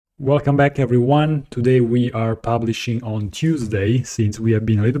Welcome back everyone. Today we are publishing on Tuesday since we have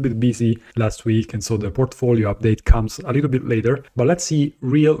been a little bit busy last week and so the portfolio update comes a little bit later. But let's see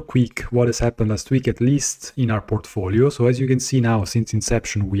real quick what has happened last week, at least in our portfolio. So as you can see now, since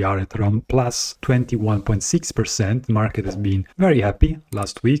inception we are at around plus 21.6%. The market has been very happy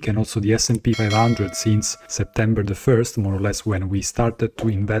last week, and also the S&P 500 since September the 1st, more or less when we started to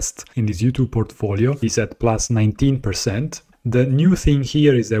invest in this YouTube portfolio, is at plus 19%. The new thing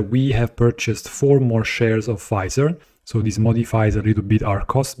here is that we have purchased 4 more shares of Pfizer. So this modifies a little bit our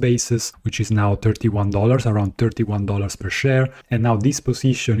cost basis, which is now $31, around $31 per share. And now this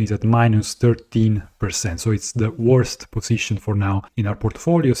position is at minus 13%. So it's the worst position for now in our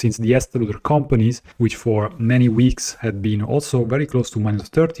portfolio, since the Estée Lauder companies, which for many weeks had been also very close to minus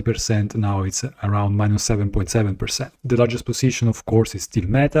 30%, now it's around minus 7.7%. The largest position, of course, is still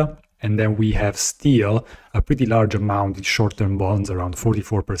Meta. And then we have still a pretty large amount in short-term bonds, around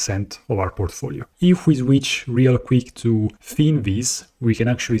 44% of our portfolio. If we switch real quick to Finviz, we can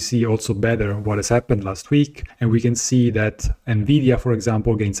actually see also better what has happened last week. And we can see that Nvidia, for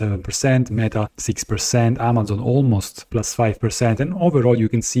example, gained 7%, Meta 6%, Amazon almost plus 5%. And overall, you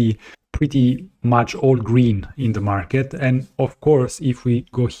can see pretty much all green in the market. And of course, if we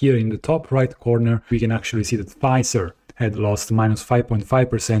go here in the top right corner, we can actually see that Pfizer had lost minus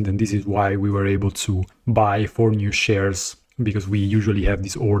 5.5%, and this is why we were able to buy 4 new shares, because we usually have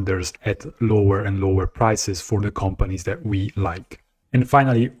these orders at lower and lower prices for the companies that we like. And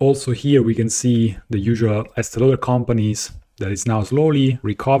finally, also here we can see the usual Estée Lauder companies that is now slowly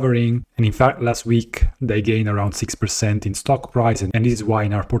recovering. And in fact, last week they gained around 6% in stock price, and this is why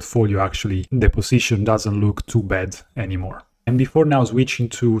in our portfolio actually the position doesn't look too bad anymore. And before now switching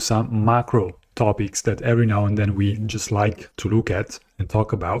to some macro topics that every now and then we just like to look at and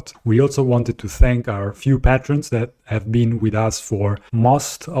talk about, we also wanted to thank our few patrons that have been with us for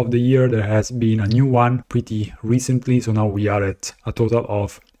most of the year. There has been a new one pretty recently, so now we are at a total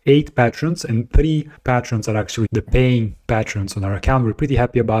of 8 patrons, and 3 patrons are actually the paying patrons on our account. We're pretty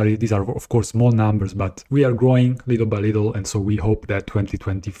happy about it. These are of course small numbers, but we are growing little by little, and so we hope that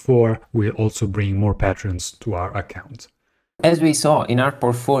 2024 will also bring more patrons to our account. As we saw in our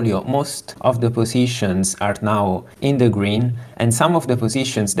portfolio, most of the positions are now in the green, and some of the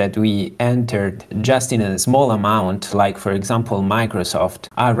positions that we entered just in a small amount, like for example Microsoft,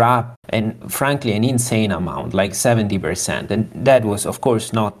 are up, and frankly an insane amount, like 70%. And that was of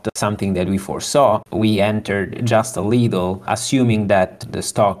course not something that we foresaw. We entered just a little, assuming that the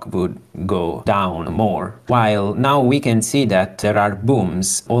stock would go down more. While now we can see that there are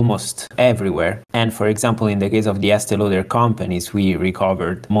booms almost everywhere. And for example, in the case of the Estée Lauder companies, we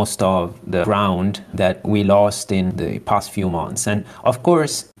recovered most of the ground that we lost in the past few months. And of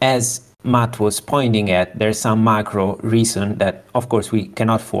course, as Matt was pointing at, there's some macro reason that of course we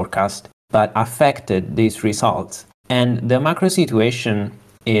cannot forecast, but affected these results. And the macro situation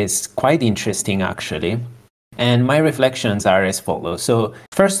is quite interesting actually. And my reflections are as follows. So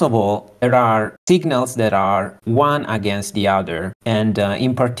first of all, there are signals that are one against the other. And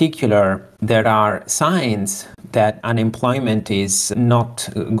in particular, there are signs that unemployment is not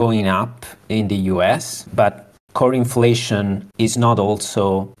going up in the US, but core inflation is not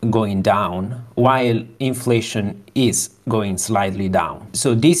also going down, while inflation is going slightly down.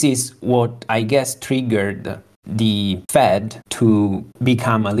 So this is what I guess triggered the Fed to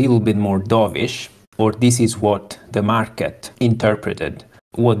become a little bit more dovish, or this is what the market interpreted,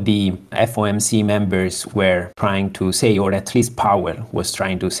 what the FOMC members were trying to say, or at least Powell was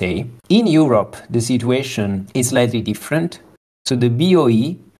trying to say. In Europe, the situation is slightly different. So the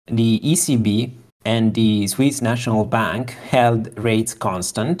BOE, the ECB, and the Swiss National Bank held rates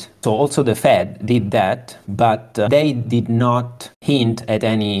constant. So also the Fed did that, but they did not hint at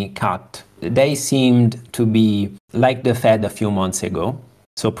any cut. They seemed to be like the Fed a few months ago.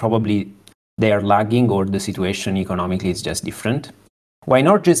 So probably they are lagging, or the situation economically is just different. While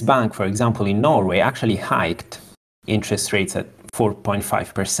Norges Bank, for example, in Norway, actually hiked interest rates at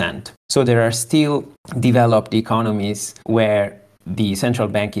 4.5%. So there are still developed economies where the central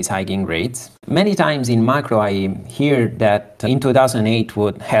bank is hiking rates. Many times in macro, I hear that in 2008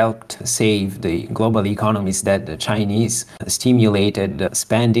 what helped save the global economies that the Chinese stimulated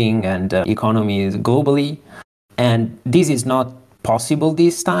spending and economies globally. And this is not possible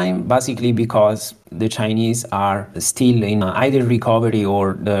this time, basically because the Chinese are still in either recovery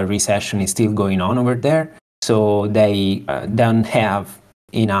or the recession is still going on over there. So they don't have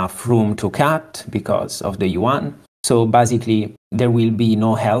enough room to cut because of the yuan. So basically, there will be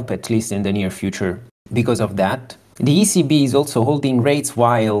no help, at least in the near future, because of that. The ECB is also holding rates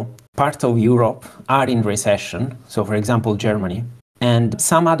while parts of Europe are in recession. So for example, Germany. And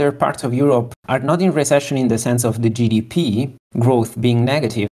some other parts of Europe are not in recession in the sense of the GDP growth being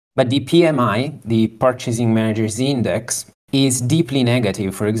negative, but the PMI, the Purchasing Managers Index, is deeply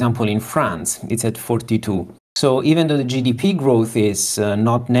negative. For example, in France, it's at 42. So even though the GDP growth is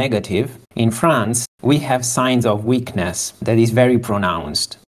not negative, in France, we have signs of weakness that is very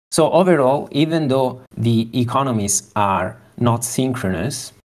pronounced. So overall, even though the economies are not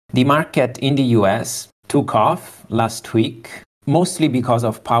synchronous, the market in the US took off last week, mostly because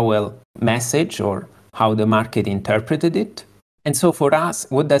of Powell's message or how the market interpreted it. And so for us,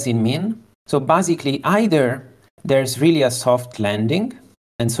 what does it mean? So basically, either there's really a soft landing,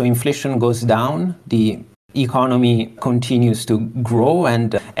 and so inflation goes down, the economy continues to grow,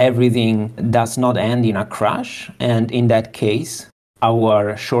 and everything does not end in a crash. And in that case,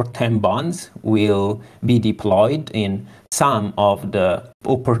 our short-term bonds will be deployed in some of the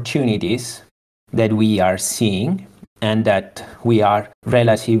opportunities that we are seeing and that we are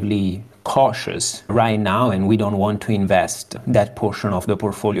relatively cautious right now, and we don't want to invest that portion of the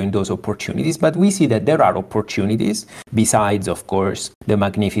portfolio in those opportunities. But we see that there are opportunities besides, of course, the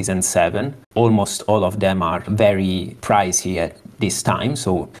Magnificent Seven. Almost all of them are very pricey at this time,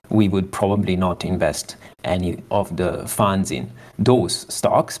 so we would probably not invest any of the funds in those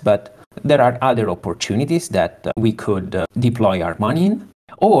stocks. But there are other opportunities that we could deploy our money in.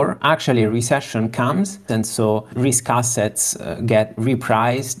 Or actually a recession comes, and so risk assets get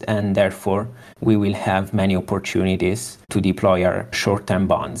repriced, and therefore we will have many opportunities to deploy our short-term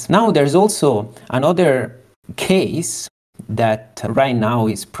bonds. Now there's also another case that right now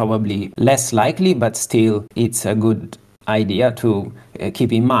is probably less likely, but still it's a good idea to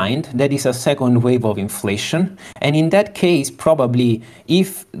keep in mind. That is a second wave of inflation. And in that case, probably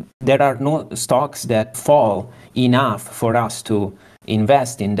if there are no stocks that fall enough for us to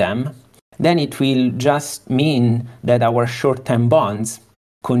invest in them, then it will just mean that our short-term bonds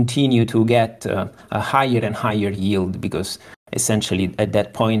continue to get a higher and higher yield, because essentially at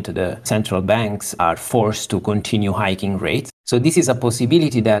that point the central banks are forced to continue hiking rates. So this is a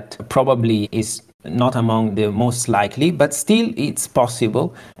possibility that probably is not among the most likely, but still it's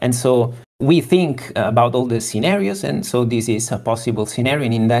possible. And so we think about all the scenarios, and so this is a possible scenario.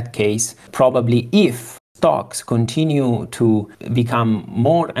 And in that case, probably if stocks continue to become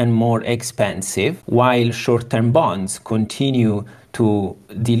more and more expensive, while short-term bonds continue to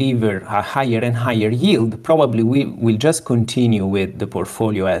deliver a higher and higher yield, probably we will just continue with the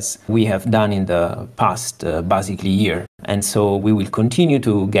portfolio as we have done in the past basically year. And so we will continue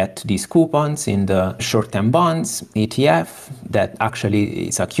to get these coupons in the short-term bonds, ETF, that actually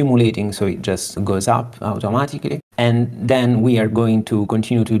is accumulating, so it just goes up automatically. And then we are going to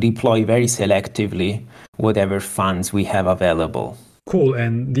continue to deploy very selectively whatever funds we have available. Cool,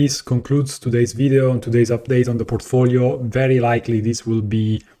 and this concludes today's video and today's update on the portfolio. Very likely this will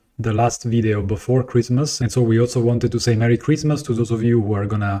be the last video before Christmas, and so we also wanted to say Merry Christmas to those of you who are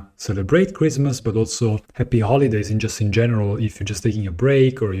gonna celebrate Christmas, but also Happy Holidays in general if you're just taking a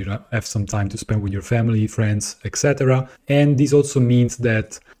break or you have some time to spend with your family, friends, etc. And this also means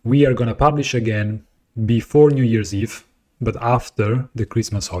that we are gonna publish again before New Year's Eve, but after the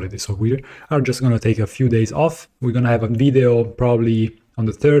Christmas holiday. So we are just going to take a few days off. We're going to have a video probably on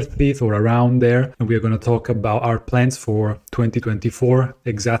the 30th or around there, and we're going to talk about our plans for 2024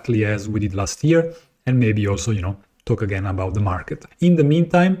 exactly as we did last year, and maybe also, talk again about the market. In the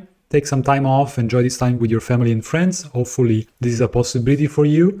meantime, take some time off, enjoy this time with your family and friends. Hopefully this is a possibility for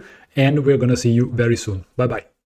you, and we're going to see you very soon. Bye bye.